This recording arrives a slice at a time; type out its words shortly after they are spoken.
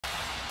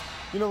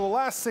You know, the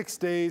last 6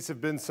 days have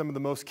been some of the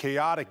most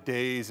chaotic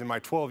days in my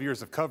 12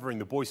 years of covering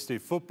the Boise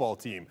State football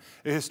team.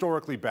 A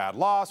historically bad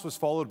loss was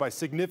followed by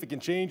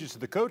significant changes to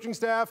the coaching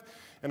staff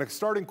and a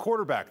starting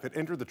quarterback that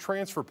entered the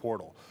transfer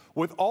portal.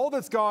 With all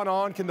that's gone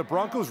on, can the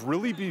Broncos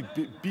really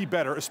be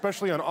better,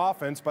 especially on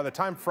offense, by the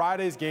time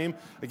Friday's game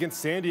against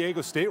San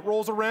Diego State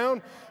rolls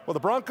around? Well, the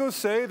Broncos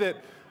say that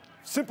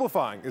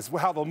simplifying is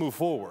how they'll move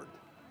forward.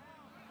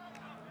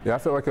 Yeah, I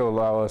feel like it'll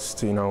allow us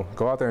to,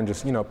 go out there and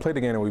just, play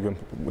the game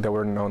that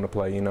we're known to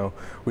play.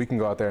 We can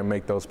go out there and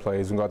make those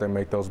plays, we can go out there and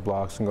make those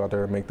blocks, we can go out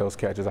there and make those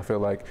catches. I feel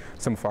like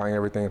simplifying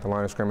everything at the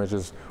line of scrimmage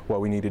is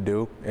what we need to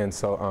do, and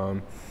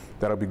so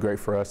that'll be great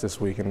for us this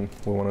week, and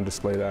we want to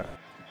display that.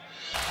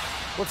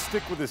 Let's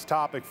stick with this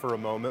topic for a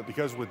moment,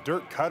 because with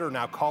Dirk Cutter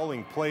now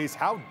calling plays,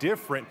 how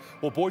different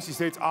will Boise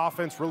State's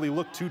offense really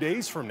look 2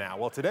 days from now?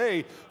 Well,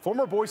 today,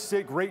 former Boise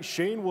State great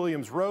Shane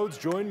Williams-Rhodes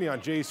joined me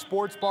on Jay's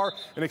Sports Bar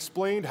and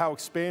explained how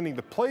expanding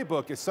the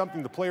playbook is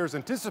something the players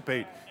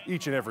anticipate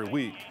each and every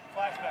week.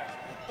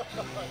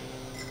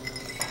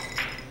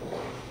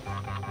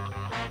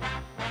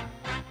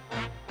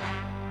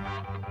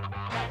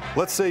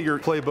 Let's say your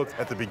playbook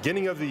at the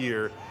beginning of the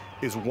year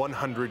is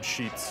 100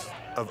 sheets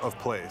of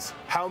plays.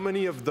 How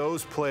many of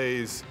those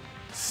plays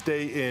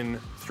stay in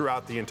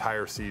throughout the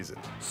entire season?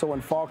 So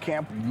in fall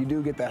camp, you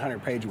do get that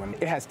 100-page one.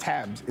 It has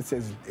tabs. It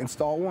says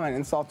install 1,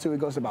 install 2. It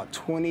goes to about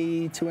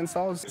 22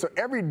 installs. So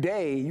every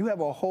day you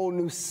have a whole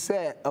new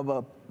set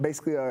of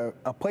basically a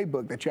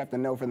playbook that you have to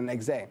know for the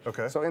next day.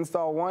 Okay. So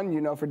install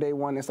 1, for day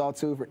 1, install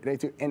 2 for day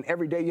 2. And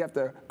every day you have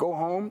to go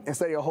home and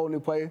study a whole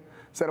new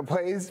set of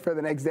plays for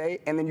the next day.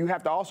 And then you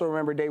have to also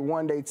remember day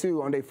 1, day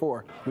 2 on day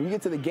 4. When you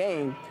get to the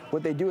game,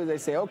 what they do is they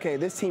say, okay,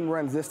 this team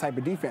runs this type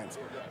of defense.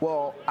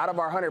 Well, out of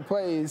our 100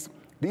 plays,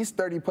 these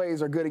 30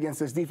 plays are good against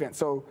this defense.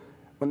 So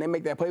when they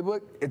make that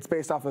playbook, it's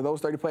based off of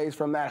those 30 plays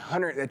from that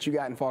 100 that you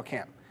got in fall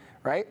camp,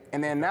 right?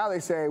 And then now they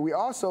say, we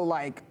also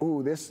like,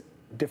 this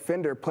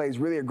defender plays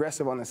really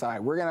aggressive on the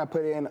side. We're gonna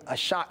put in a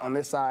shot on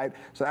this side,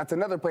 so that's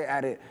another play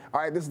added. All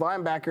right, this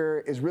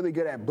linebacker is really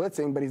good at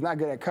blitzing, but he's not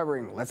good at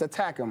covering. Let's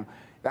attack him.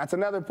 That's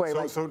another play.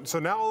 So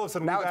now all of a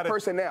sudden now it's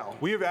personnel.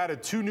 We have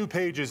added 2 new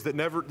pages that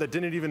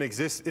didn't even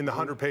exist in the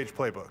 100-page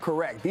playbook.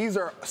 Correct. These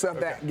are stuff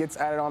that gets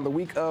added on the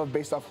week of,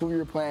 based off who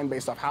you're playing,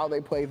 based off how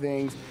they play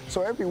things.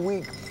 So every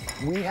week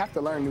we have to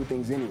learn new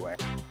things anyway.